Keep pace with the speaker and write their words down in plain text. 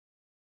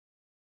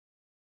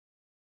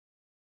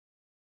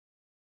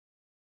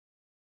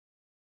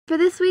For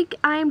this week,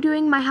 I'm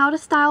doing my how to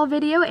style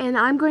video, and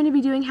I'm going to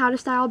be doing how to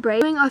style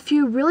braids. Doing a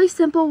few really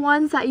simple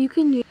ones that you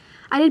can use.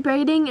 I did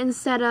braiding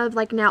instead of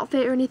like an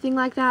outfit or anything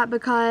like that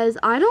because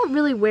I don't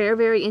really wear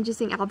very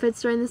interesting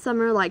outfits during the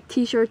summer, like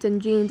t-shirts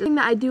and jeans. The thing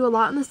that I do a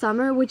lot in the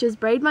summer, which is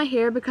braid my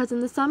hair, because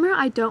in the summer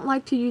I don't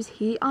like to use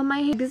heat on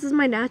my hair. This is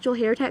my natural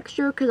hair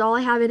texture because all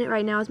I have in it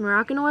right now is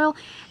Moroccan oil,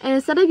 and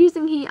instead of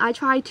using heat, I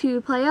try to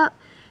play up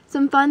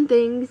some fun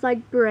things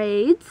like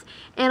braids,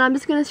 and I'm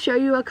just going to show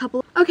you a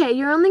couple. Okay,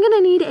 you're only going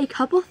to need a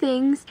couple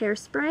things.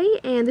 Hairspray,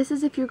 and this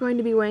is if you're going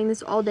to be wearing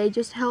this all day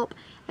just to help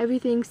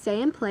everything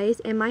stay in place.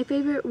 And my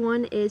favorite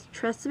one is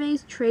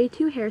Treseme's Tray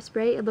 2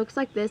 hairspray. It looks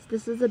like this.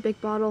 This is a big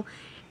bottle.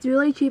 It's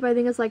really cheap. I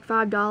think it's like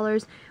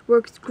 $5.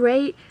 Works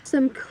great.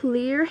 Some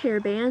clear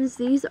hairbands.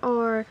 These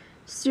are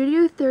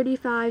Studio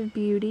 35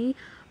 Beauty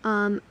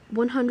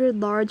 100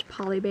 large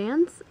poly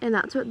bands, and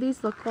that's what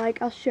these look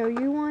like. I'll show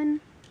you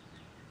one.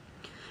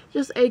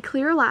 Just a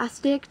clear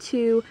elastic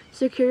to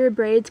secure your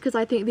braids because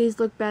I think these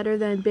look better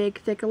than big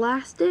thick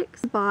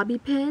elastics. Bobby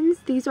pins.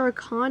 These are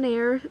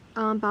Conair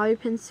bobby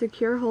pins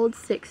Secure Hold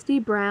 60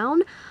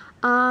 brown.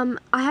 I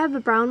have the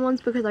brown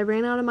ones because I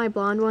ran out of my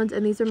blonde ones,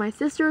 and these are my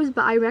sister's,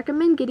 but I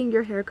recommend getting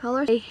your hair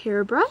color. A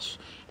hairbrush,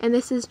 and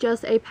this is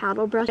just a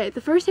paddle brush. Okay,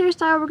 the first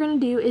hairstyle we're going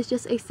to do is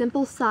just a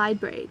simple side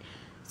braid.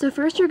 So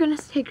first you're going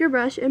to take your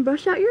brush and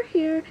brush out your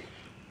hair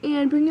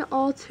and bring it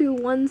all to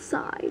one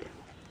side.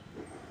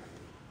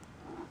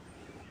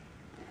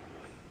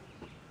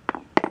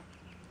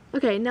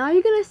 Okay, now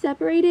you're going to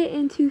separate it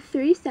into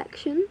 3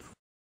 sections.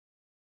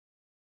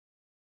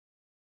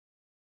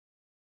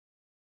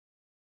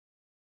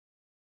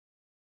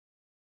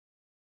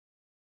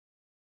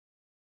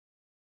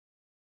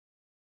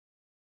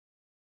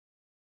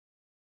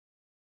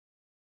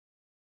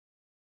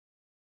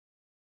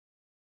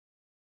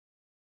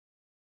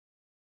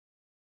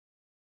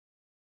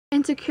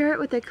 And secure it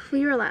with a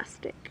clear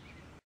elastic.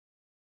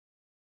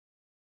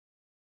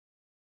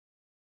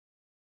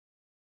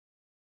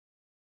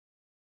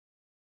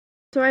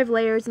 So I have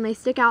layers and they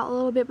stick out a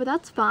little bit, but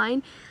that's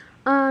fine.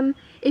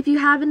 If you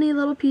have any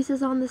little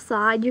pieces on the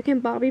side, you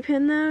can bobby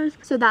pin those.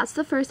 So that's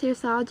the first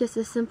hairstyle, just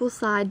a simple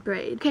side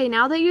braid. Okay,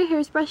 now that your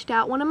hair's brushed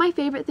out, one of my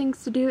favorite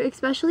things to do,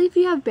 especially if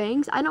you have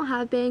bangs, I don't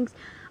have bangs,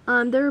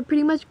 they're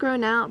pretty much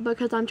grown out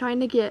because I'm trying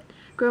to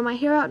grow my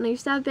hair out, and I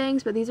used to have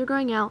bangs, but these are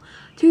growing out.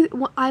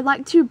 I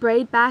like to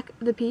braid back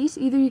the piece.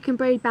 Either you can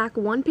braid back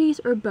one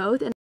piece or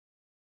both. And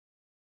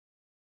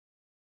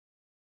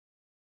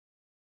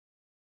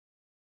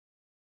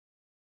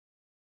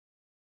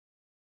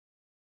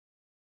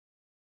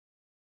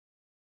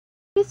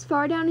as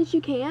far down as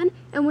you can,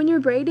 and when you're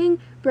braiding,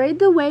 braid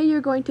the way you're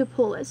going to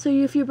pull it. So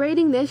if you're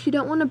braiding this, you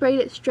don't want to braid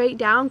it straight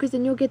down because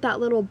then you'll get that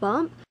little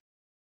bump.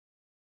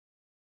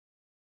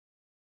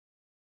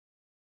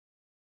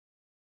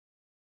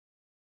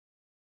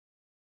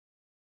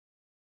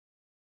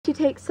 You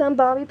take some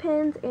bobby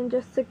pins and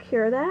just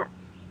secure that.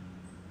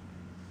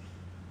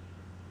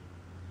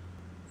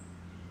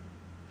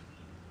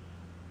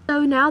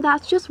 So now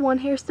that's just one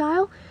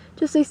hairstyle,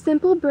 just a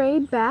simple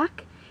braid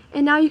back.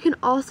 And now you can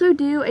also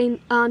do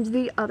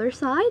the other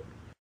side.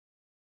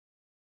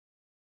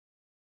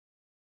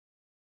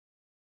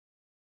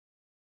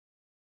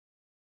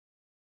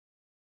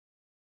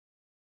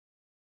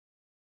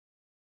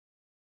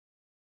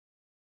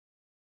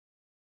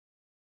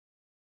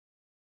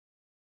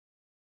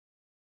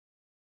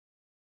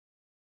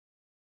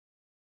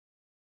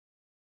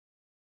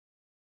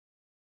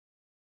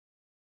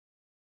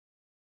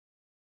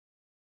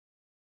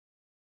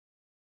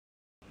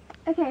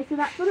 Okay, so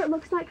that's what it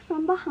looks like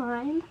from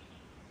behind.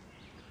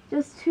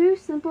 Just 2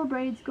 simple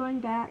braids going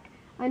back.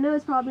 I know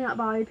it's probably not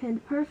bobby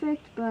pinned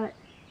perfect, but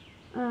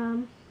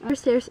the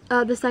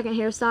second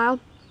hairstyle.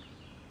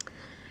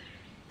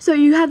 So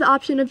you have the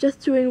option of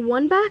just doing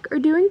one back or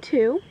doing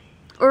 2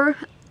 or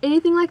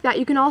anything like that.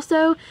 You can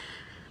also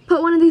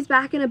put one of these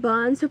back in a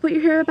bun. So put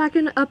your hair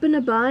up in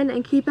a bun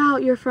and keep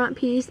out your front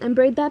piece and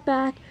braid that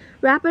back.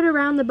 Wrap it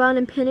around the bun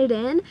and pin it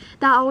in.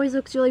 That always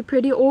looks really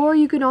pretty. Or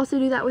you can also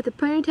do that with a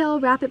ponytail,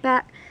 wrap it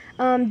back,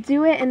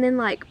 do it, and then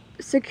like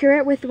secure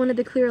it with one of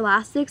the clear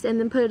elastics and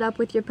then put it up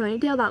with your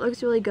ponytail. That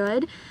looks really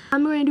good.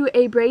 I'm going to do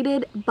a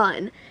braided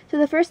bun. So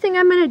the first thing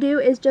I'm going to do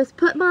is just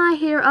put my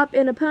hair up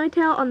in a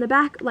ponytail on the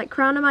back, like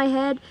crown of my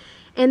head,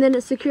 and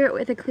then secure it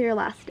with a clear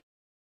elastic.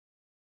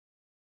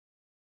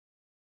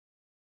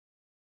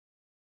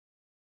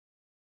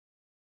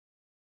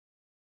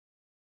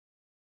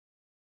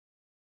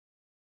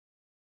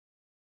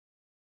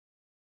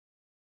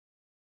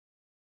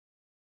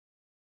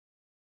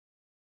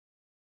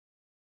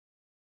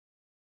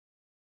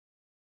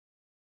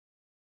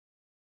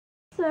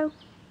 So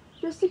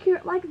just secure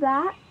it like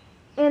that,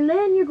 and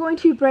then you're going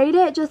to braid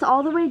it just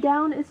all the way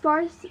down as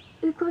close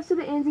to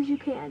the ends as you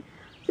can.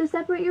 So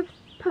separate your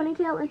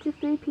ponytail into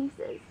 3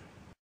 pieces.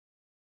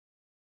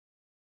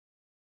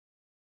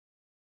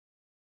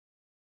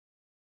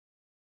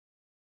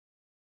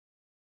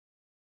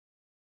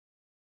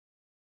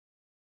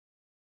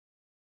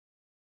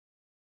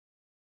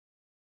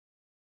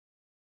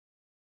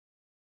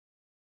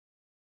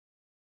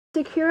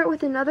 Secure it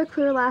with another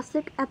clear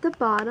elastic at the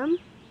bottom.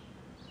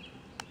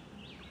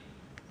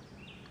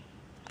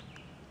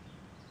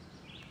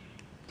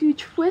 To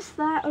twist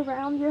that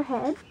around your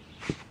head.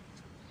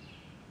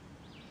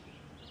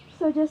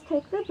 So just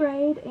take the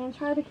braid and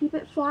try to keep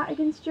it flat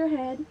against your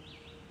head.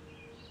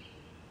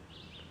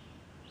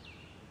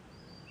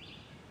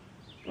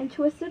 And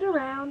twist it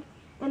around,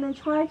 and then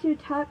try to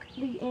tuck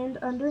the end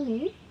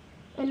underneath.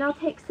 And now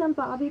take some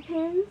bobby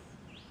pins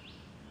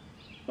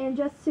and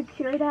just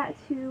secure that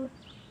to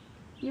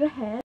your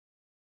head.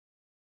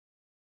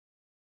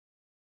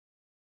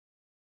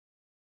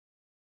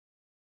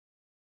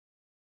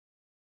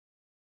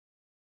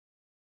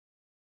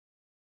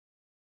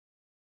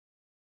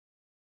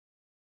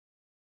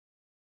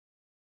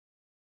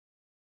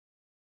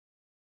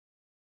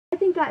 I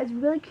think that is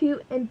really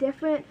cute and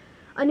different.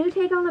 A new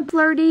take on the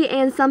flirty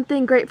and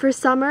something great for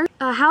summer.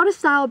 How to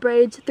style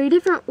braids 3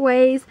 different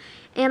ways.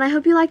 And I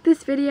hope you like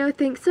this video.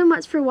 Thanks so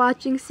much for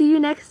watching. See you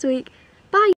next week. Bye!